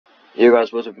Yo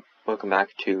guys, what's up? Welcome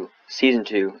back to Season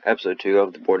 2, Episode 2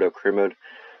 of the Bordeaux Career Mode.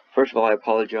 First of all, I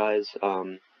apologize,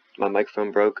 my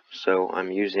microphone broke, so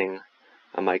I'm using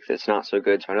a mic that's not so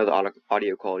good, so I know the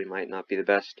audio quality might not be the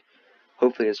best.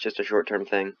 Hopefully it's just a short-term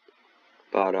thing,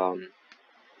 but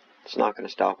it's not going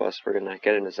to stop us. We're going to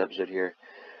get in this episode here.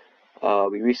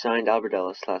 We re-signed Albert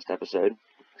Ellis last episode.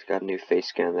 He's got a new face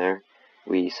scan there.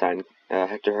 We signed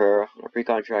Hector Herrera on a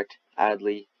pre-contract,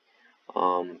 Adley,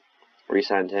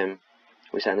 re-signed him.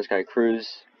 We signed this guy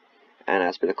Cruz, and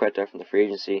Azpilicueta from the free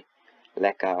agency,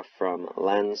 Leca from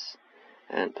Lens,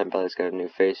 and Pembele's got a new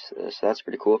face, so that's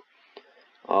pretty cool.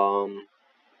 And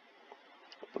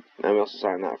we also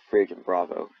signed that free agent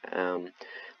Bravo. But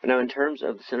now in terms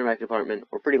of the center back department,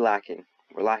 we're pretty lacking.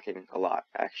 We're lacking a lot,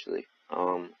 actually.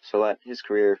 So his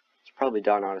career is probably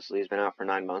done, honestly. He's been out for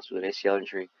 9 months with an ACL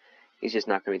injury. He's just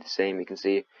not going to be the same. You can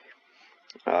see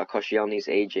Koscielny's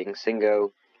aging.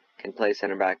 Singo can play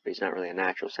center back, but he's not really a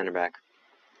natural center back.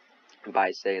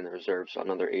 Baise in the reserves, so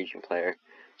another aging player.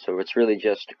 So it's really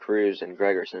just Cruz and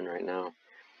Gregerson right now.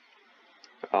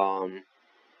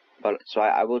 So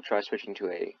I will try switching to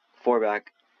a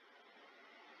 4-back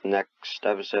next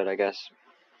episode, I guess.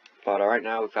 But right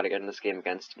now we've got to get in this game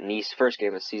against Nice. First game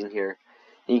of the season here.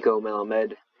 Nico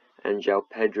Melamed and João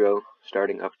Pedro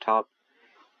starting up top.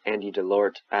 Andy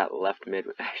Delort at left mid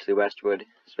with Ashley Westwood.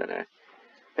 It's been a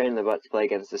pain in the butt to play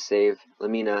against the save.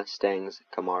 Lamina, Stengs,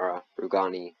 Kamara,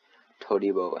 Rugani,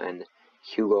 Todibo, and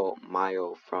Hugo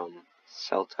Mayo from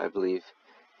Celta, I believe.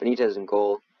 Benitez in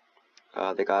goal.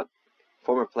 They got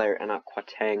former player Enoch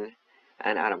Quateng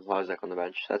and Adam Wozniak on the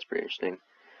bench. That's pretty interesting.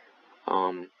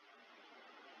 Yeah,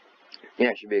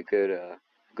 it should be a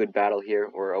good battle here.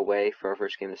 We're away for our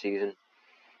first game of the season.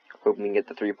 Hoping we can get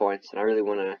the 3 points, and I really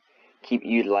want to keep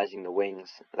utilizing the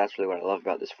wings. That's really what I love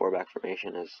about this 4-back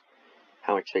formation, is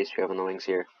how much space we have on the wings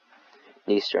here.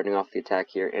 Nice starting off the attack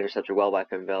here, intercepted well by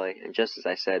Pembele, and just as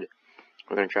I said,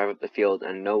 we're going to drive up the field,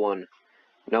 and no one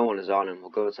is on him. We'll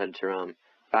go inside to Thuram,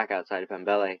 back outside to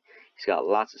Pembele. He's got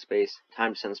lots of space,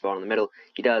 time to send the ball in the middle.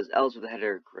 He does. Els with a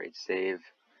header, great save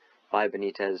by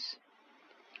Benitez.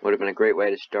 Would have been a great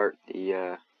way to start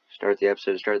the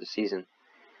episode, start the season.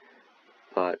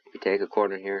 But we take a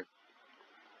corner here.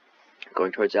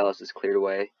 Going towards Ellis is cleared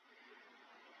away.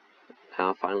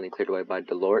 Now finally cleared away by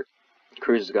Delort.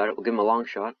 Cruz has got it. We'll give him a long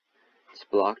shot. It's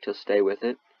blocked. He'll stay with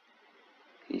it.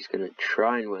 He's going to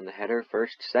try and win the header.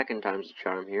 Second time's the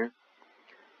charm here.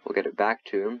 We'll get it back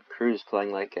to him. Cruz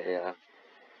playing like a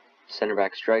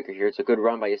center-back striker here. It's a good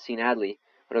run by Yassine Adley.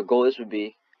 What a goal this would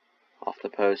be. Off the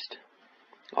post.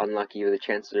 Unlucky, but the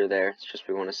chances are there. It's just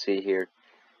what we want to see here.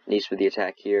 Nice with the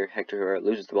attack here. Hector Herrera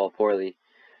loses the ball poorly.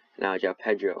 Now João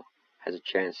Pedro has a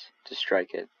chance to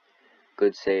strike it.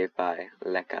 Good save by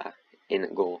Leca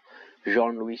in goal.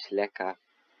 Jean-Louis Leca.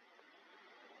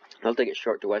 I'll take it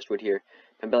short to Westwood here.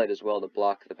 Pembele does well to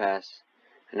block the pass.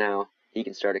 And now he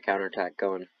can start a counterattack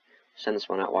going. Send this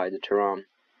one out wide to Thuram.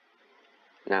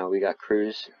 Now we got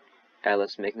Cruz.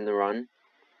 Ellis making the run.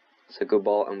 It's a good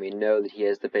ball, and we know that he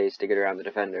has the pace to get around the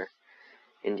defender.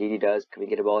 Indeed he does. Can we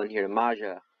get a ball in here to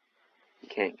Maja? He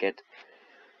can't get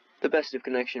the best of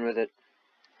connection with it.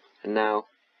 And now,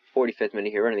 45th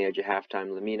minute here, running the edge of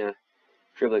halftime. Lamina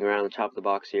dribbling around the top of the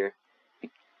box here. He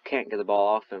can't get the ball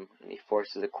off him, and he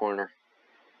forces a corner.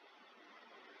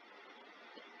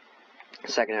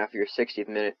 Second half of your 60th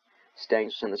minute, Stengs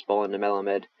will send this ball into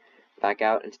Melamed. Back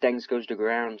out, and Stengs goes to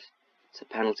ground. It's a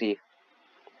penalty.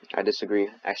 I disagree.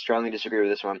 I strongly disagree with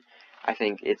this one. I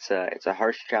think it's a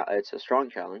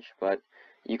strong challenge, but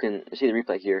you can see the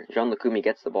replay here. Jean Lacumi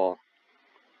gets the ball.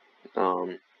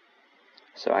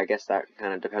 So I guess that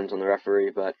kind of depends on the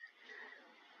referee, but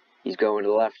he's going to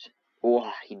the left. Oh,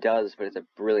 he does, but it's a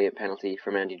brilliant penalty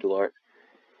from Andy Delort.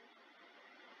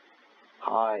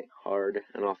 High, hard,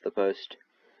 and off the post.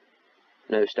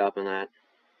 No stopping that.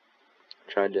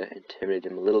 Tried to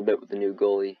intimidate him a little bit with the new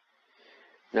goalie.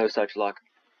 No such luck.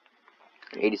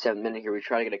 87th minute here, we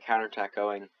try to get a counterattack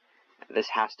going. This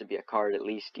has to be a card at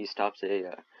least. He stops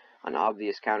an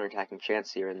obvious counterattacking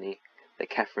chance here in the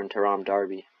Kefren Thuram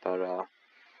derby. But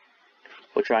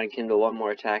we'll try and kindle one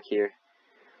more attack here.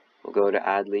 We'll go to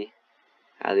Adley.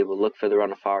 Adley will look for the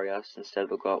run of Farias. Instead,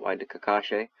 we'll go out wide to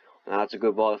Kakashi. Now that's a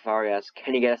good ball to Farias.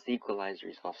 Can he get us the equalizer?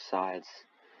 He's offsides.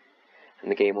 And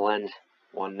the game will end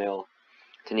 1-0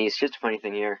 to Nice. Just a funny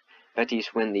thing here.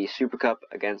 Betis win the Super Cup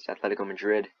against Atletico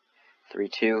Madrid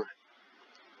 3-2.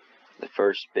 The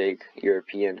first big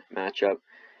European matchup.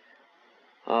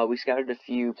 We scouted a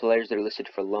few players that are listed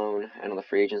for loan and on the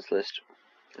free agents list.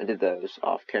 I did those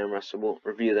off camera, so we'll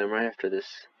review them right after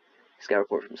this scout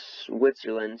report from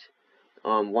Switzerland.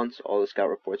 Once all the scout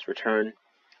reports return,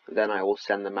 Then I will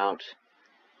send them out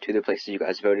to the places you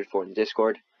guys voted for in the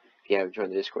Discord. If you haven't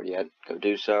joined the Discord yet, go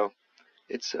do so.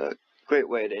 It's a great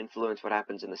way to influence what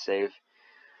happens in the save.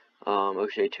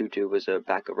 O'Shea Tutu was a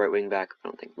backup right wing back. I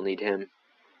don't think we'll need him.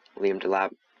 Liam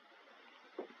Delap,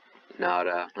 not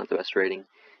the best rating.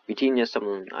 Vitinha is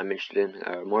someone I'm interested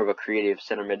in, more of a creative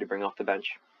center mid to bring off the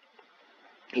bench.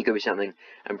 He could be something,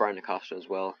 and Brian Acosta as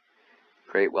well.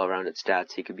 Great, well-rounded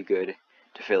stats. He could be good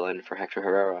to fill in for Hector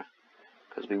Herrera,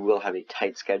 because we will have a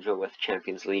tight schedule with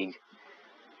Champions League,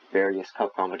 various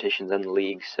cup competitions in the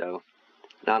league. So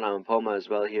Nana Mpoma as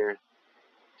well here.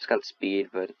 He's got speed,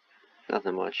 but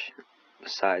nothing much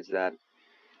besides that.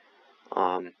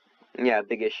 Yeah,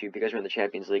 big issue because we're in the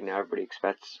Champions League now. Everybody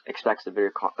expects a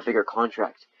bigger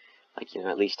contract, like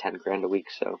at least 10 grand a week.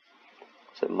 So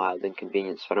it's a mild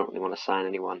inconvenience. So I don't really want to sign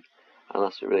anyone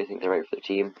unless we really think they're right for the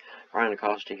team. Ryan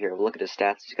Acosta here. We'll look at his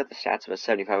stats. He's got the stats of a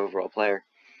 75 overall player.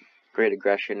 Great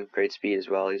aggression, great speed as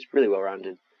well. He's really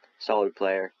well-rounded, solid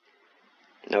player.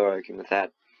 No arguing with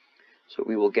that. So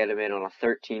we will get him in on a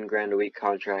 13 grand a week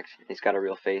contract. He's got a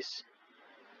real face.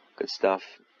 Good stuff.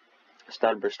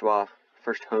 Stade Brestois,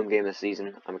 first home game this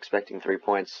season. I'm expecting 3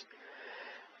 points.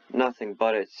 Nothing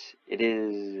but it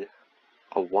is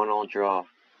a 1-1 draw.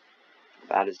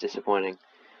 That is disappointing.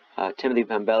 Timothy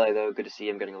Pambele, though, good to see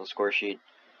him getting on the score sheet.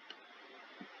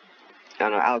 I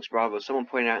don't know, Alex Bravo. Someone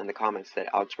pointed out in the comments that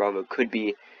Alex Bravo could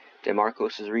be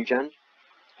DeMarcos' regen,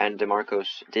 and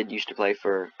DeMarcos did used to play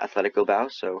for Athletic Bilbao,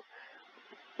 so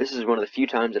this is one of the few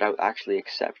times that I would actually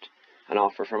accept an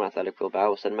offer from Athletic Bilbao.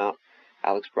 We'll send him out,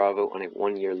 Alex Bravo, on a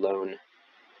 1-year loan,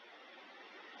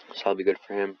 so that'll be good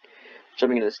for him.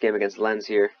 Jumping into this game against Lens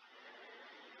here,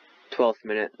 12th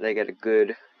minute, they get a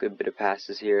good bit of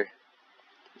passes here,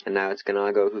 and now it's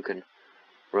Ganago who can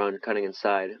run, cutting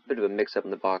inside. A bit of a mix-up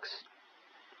in the box,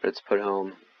 but it's put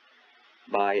home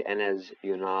by Enes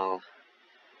Unal.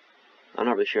 I'm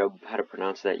not really sure how to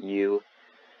pronounce that U,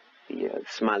 the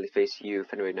smiley face U,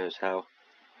 if anybody knows how.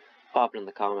 Pop it in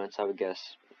the comments. I would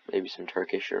guess maybe some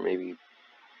Turkish or maybe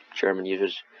German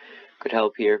users could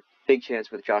help here. Big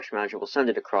chance with Josh Madger. We'll send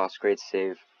it across. Great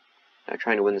save. Now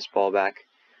trying to win this ball back.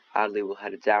 Adley will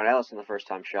head it down. Ellis on the first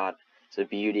time shot. It's a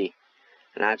beauty.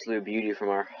 An absolute beauty from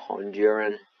our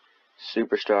Honduran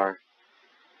superstar.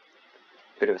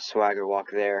 Bit of a swagger walk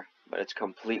there, but it's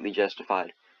completely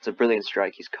justified. It's a brilliant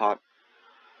strike. He's caught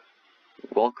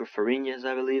Walker Fariñas,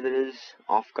 I believe it is,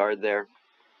 off guard there.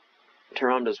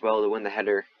 Thuram does well to win the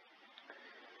header.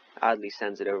 Adley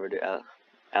sends it over to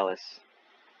Ellis.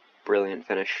 Brilliant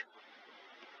finish.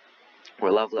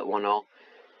 We're level at 1-0.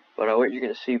 But what you're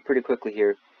going to see pretty quickly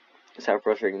here is how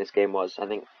frustrating this game was. I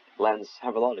think Lens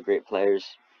have a lot of great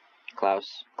players.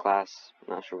 Klaus, I'm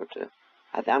not sure what to...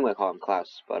 I'm going to call him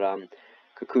Klaus, but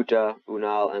Kakuta,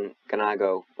 Unal, and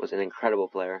Ganago was an incredible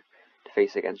player to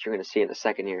face against. You're going to see in a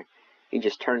second here. He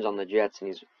just turns on the jets and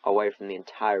he's away from the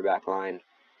entire back line.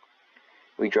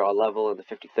 We draw a level in the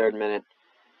 53rd minute.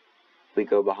 We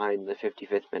go behind in the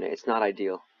 55th minute. It's not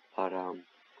ideal, but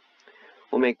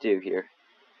we'll make do here.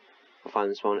 We'll find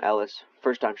this one. Ellis,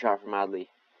 first time shot from Adley.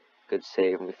 Good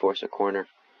save, and we force a corner.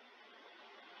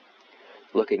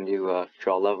 Looking to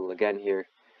draw level again here.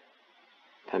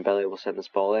 Pambele will send this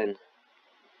ball in.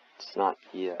 It's not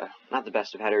the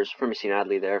best of headers from Messina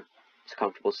Adley there. It's a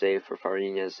comfortable save for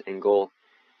Fariñas in goal.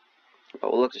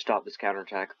 But we'll look to stop this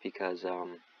counterattack because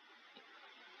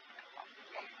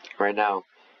right now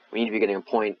we need to be getting a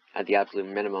point at the absolute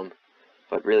minimum.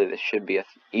 But really this should be an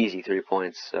easy 3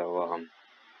 points. So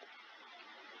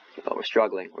but we're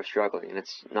struggling, and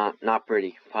it's not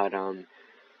pretty. But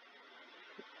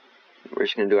we're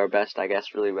just gonna do our best, I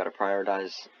guess. Really, we gotta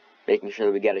prioritize making sure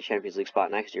that we get a Champions League spot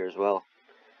next year as well.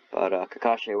 But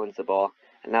Kakashi wins the ball,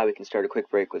 and now we can start a quick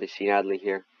break with Messina Adley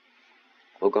here.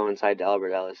 We'll go inside to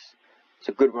Albert Ellis. It's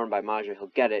a good run by Maja. He'll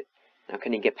get it. Now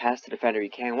can he get past the defender? He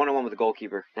can. 1-on-1 with the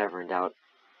goalkeeper. Never in doubt.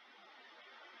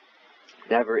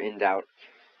 Never in doubt.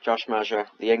 Josh Maja,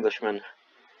 the Englishman,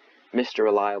 Mr.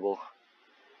 Reliable,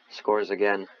 scores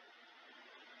again.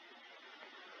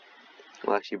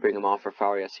 We'll actually bring him off for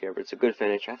Farias here, but it's a good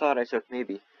finish. I thought I took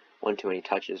maybe one too many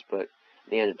touches, but in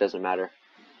the end it doesn't matter.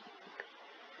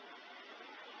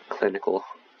 Clinical.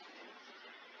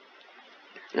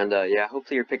 And yeah,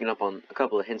 hopefully you're picking up on a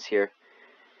couple of hints here.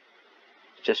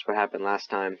 Just what happened last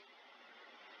time.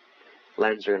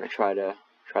 Lens are going to try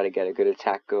to get a good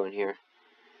attack going here.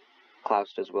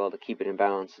 Klaus does well to keep it in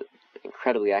balance.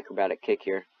 Incredibly acrobatic kick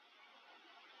here.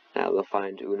 Now they'll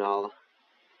find Unal.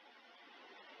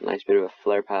 Nice bit of a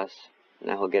flare pass.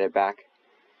 Now he'll get it back.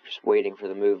 Just waiting for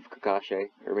the move of Kakashi.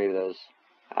 Or maybe that was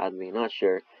Adley. Not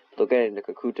sure. But they'll get it into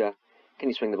Kakuta. Can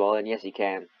he swing the ball in? Yes, he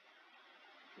can.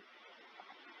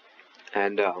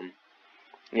 And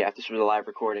yeah, if this was a live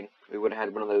recording, we would have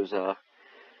had one of those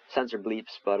censor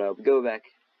bleeps. But we go back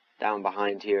down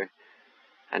behind here,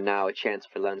 and now a chance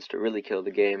for Lens to really kill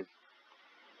the game.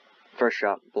 First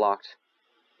shot blocked.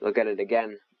 Look at it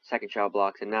again. Second shot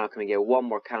blocked. And now can we get one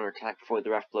more counterattack before the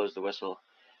ref blows the whistle?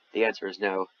 The answer is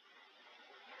no.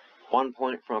 1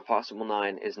 point from a possible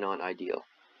 9 is not ideal.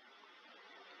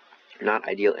 Not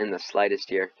ideal in the slightest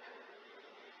here.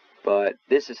 But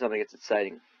this is something that's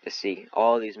exciting to see.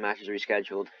 All these matches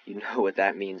rescheduled. You know what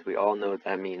that means. We all know what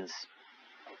that means.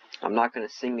 I'm not going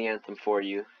to sing the anthem for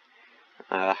you.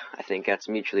 I think that's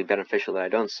mutually beneficial that I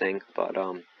don't sing. But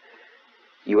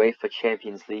UEFA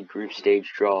Champions League group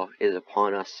stage draw is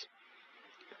upon us.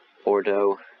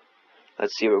 Bordeaux.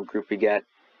 Let's see what group we get.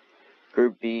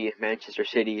 Group B, Manchester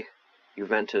City,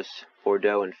 Juventus,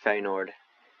 Bordeaux, and Feyenoord.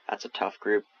 That's a tough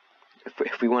group.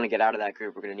 If we want to get out of that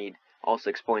group, we're going to need all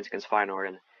 6 points against Feyenoord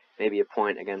and maybe a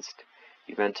point against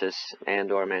Juventus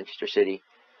and or Manchester City.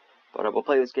 But we'll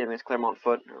play this game against Clermont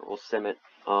Foot, or we'll sim it.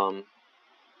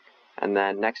 And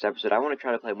then next episode, I want to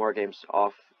try to play more games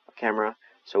off camera,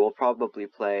 so we'll probably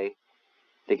play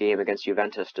the game against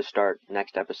Juventus to start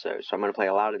next episode. So I'm going to play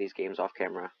a lot of these games off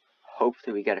camera.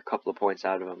 Hopefully we get a couple of points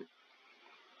out of them.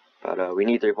 But we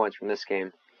need 3 points from this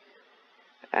game.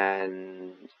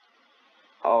 And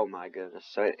oh my goodness.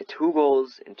 So 2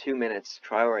 goals in 2 minutes.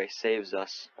 Traore saves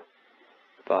us.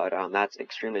 But that's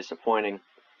extremely disappointing.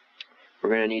 We're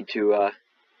going to need to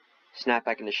snap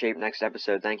back into shape next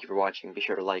episode. Thank you for watching. Be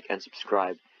sure to like and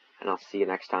subscribe. And I'll see you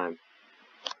next time.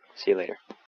 See you later.